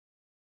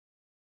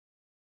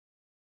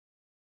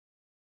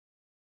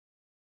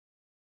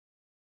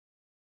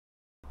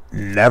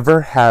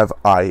Never have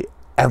I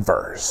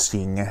ever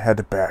seen a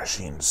head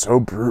bashing so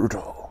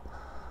brutal,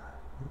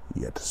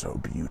 yet so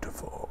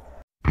beautiful.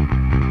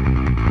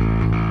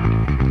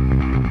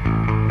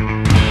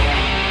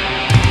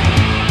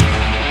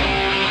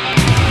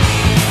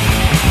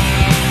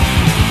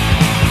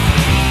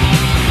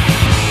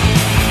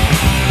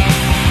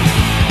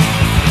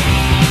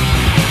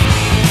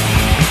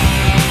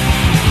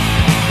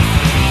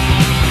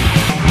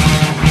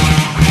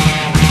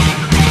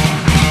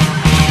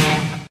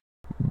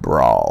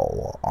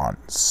 Brawl on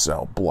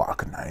Cell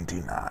Block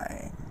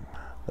 99.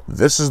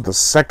 This is the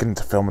second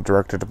film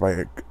directed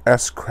by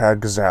S.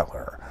 Craig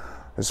Zeller.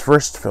 His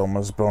first film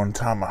was Bone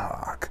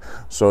Tomahawk,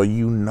 so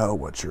you know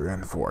what you're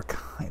in for.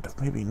 Kind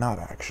of, maybe not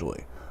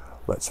actually.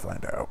 Let's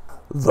find out.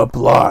 The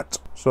plot.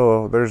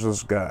 So there's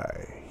this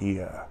guy.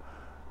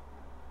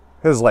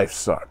 His life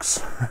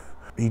sucks.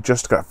 He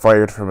just got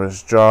fired from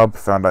his job,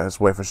 found out his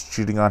wife was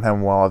cheating on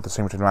him while at the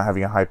same time not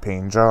having a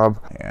high-paying job,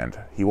 and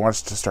he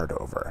wants to start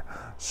over.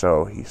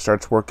 So he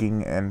starts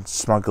working and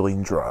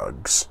smuggling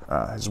drugs.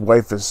 His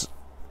wife is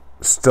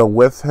still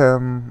with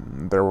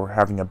him. They're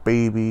having a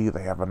baby.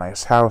 They have a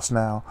nice house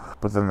now.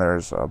 But then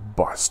there's a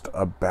bust,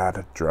 a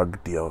bad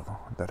drug deal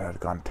that had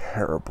gone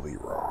terribly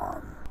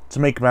wrong. To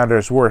make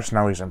matters worse,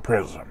 now he's in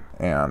prison.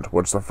 And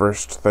what's the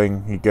first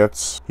thing he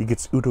gets? He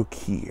gets Udo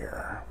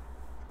Kier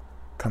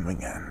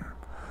coming in,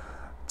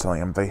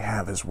 telling him they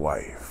have his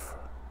wife,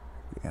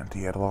 and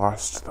he had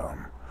lost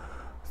them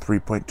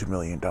 $3.2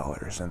 million,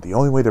 and the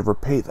only way to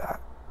repay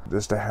that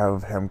is to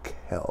have him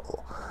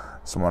kill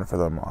someone for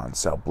them on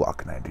Cell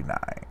Block 99.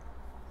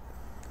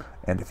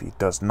 And if he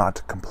does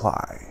not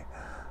comply,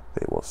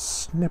 they will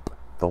snip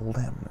the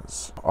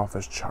limbs off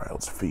his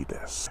child's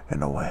fetus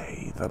in a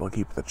way that'll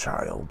keep the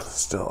child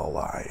still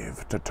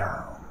alive to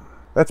term.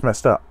 That's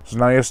messed up. So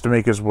now he has to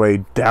make his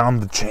way down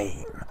the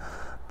chain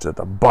to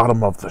the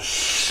bottom of the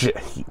shit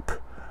heap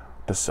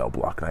to Cell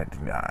Block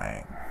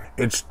 99.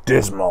 It's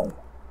dismal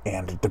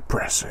and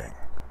depressing,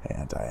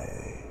 and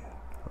I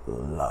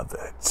love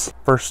it.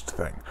 First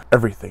thing,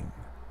 everything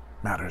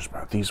matters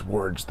about these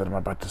words that I'm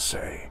about to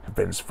say.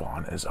 Vince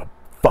Vaughn is a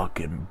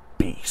fucking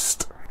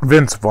beast.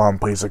 Vince Vaughn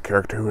plays a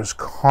character who is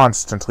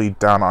constantly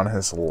down on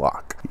his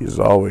luck. He's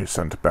always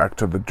sent back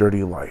to the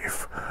dirty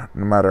life,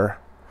 no matter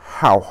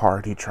how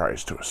hard he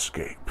tries to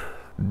escape.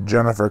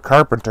 Jennifer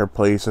Carpenter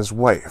plays his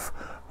wife,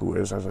 who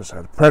is, as I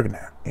said,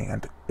 pregnant,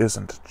 and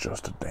isn't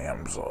just a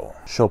damsel.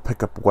 She'll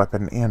pick up a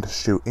weapon and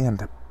shoot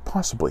and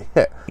possibly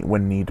hit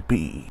when need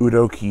be.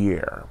 Udo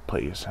Kier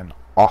plays an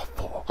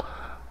awful,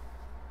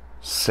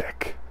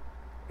 sick,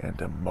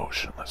 and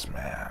emotionless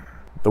man.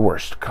 The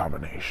worst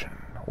combination.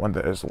 One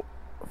that is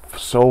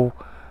so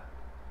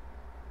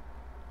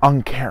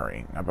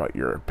uncaring about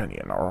your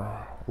opinion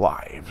or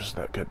lives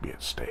that could be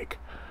at stake.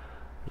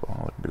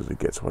 Well, because he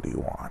gets what he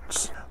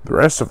wants. The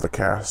rest of the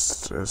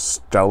cast is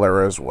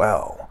stellar as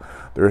well.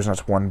 There is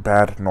not one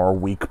bad nor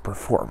weak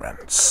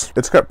performance.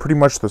 It's got pretty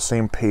much the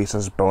same pace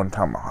as Bone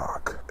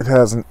Tomahawk. It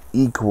has an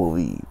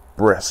equally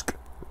brisk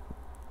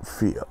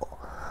feel.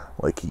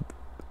 Like he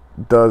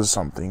does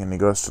something and he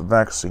goes to the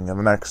next thing and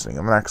the next thing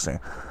and the next thing.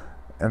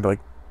 And like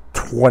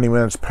 20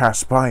 minutes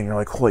pass by and you're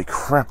like, holy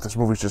crap, this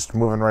movie's just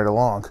moving right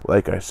along.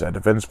 Like I said,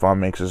 Vince Vaughn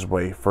makes his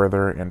way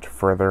further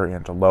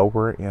and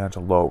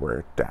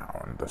lower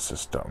down the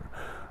system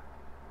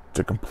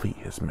to complete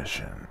his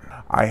mission.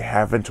 I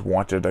haven't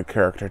wanted a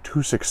character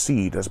to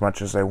succeed as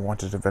much as I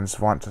wanted Vince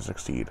Vaughn to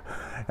succeed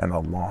in a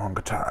long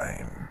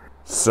time.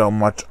 So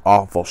much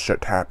awful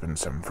shit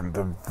happens to him from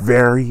the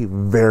very,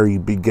 very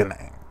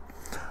beginning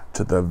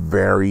to the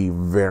very,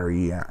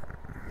 very end.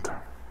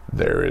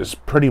 There is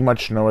pretty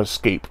much no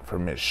escape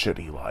from his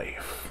shitty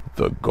life.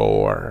 The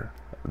gore,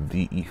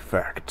 the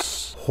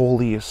effects,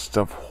 holiest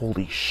of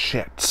holy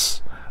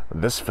shits.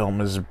 This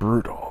film is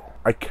brutal.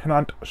 I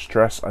cannot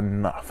stress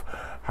enough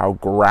how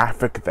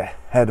graphic the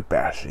head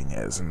bashing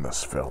is in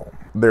this film.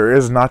 There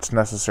is not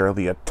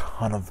necessarily a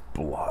ton of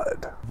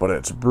blood, but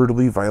it's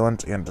brutally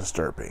violent and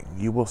disturbing.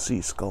 You will see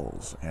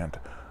skulls and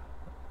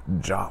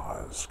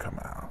jaws come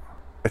out.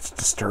 It's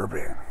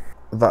disturbing.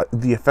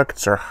 The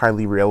effects are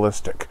highly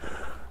realistic,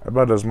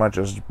 about as much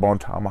as Bone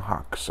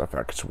Tomahawk's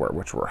effects were,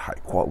 which were high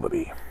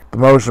quality. The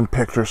motion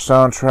picture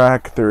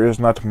soundtrack, there is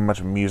not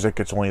much music,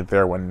 it's only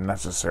there when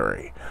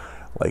necessary,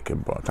 like in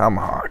Bone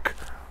Tomahawk.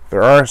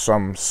 There are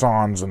some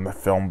songs in the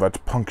film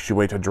that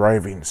punctuate a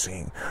driving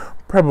scene,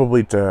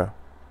 probably to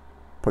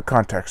put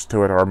context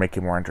to it or make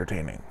it more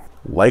entertaining.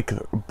 Like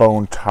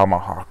Bone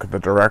Tomahawk, the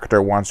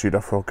director wants you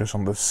to focus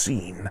on the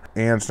scene,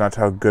 and not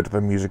how good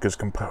the music is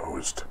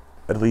composed.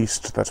 At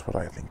least, that's what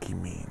I think he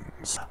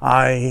means.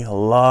 I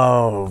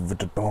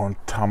loved Bone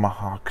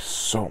Tomahawk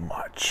so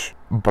much,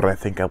 but I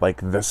think I like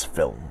this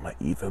film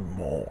even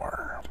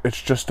more.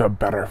 It's just a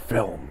better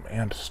film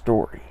and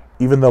story.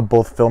 Even though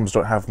both films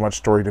don't have much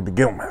story to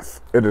begin with,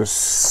 it is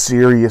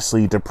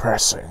seriously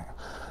depressing.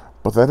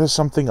 But that is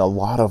something a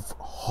lot of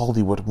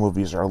Hollywood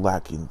movies are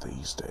lacking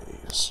these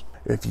days.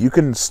 If you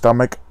can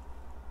stomach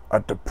a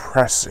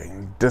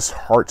depressing,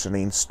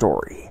 disheartening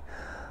story,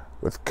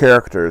 with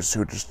characters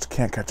who just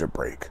can't catch a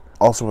break.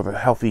 Also with a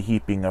healthy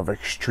heaping of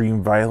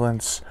extreme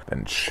violence,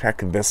 then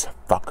check this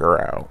fucker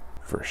out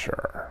for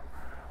sure.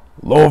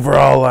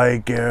 Overall, I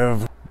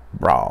give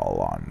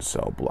Brawl on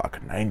Cell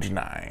Block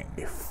 99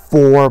 a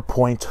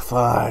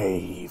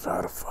 4.5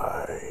 out of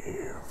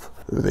 5.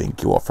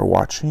 Thank you all for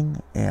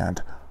watching,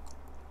 and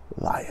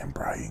Lion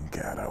Brian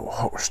Gatto,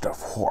 host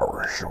of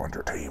Horror Show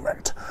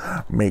Entertainment.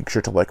 Make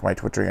sure to like my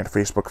Twitter and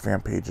Facebook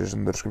fan pages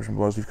in the description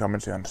below, leave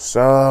comments, and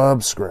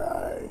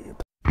subscribe.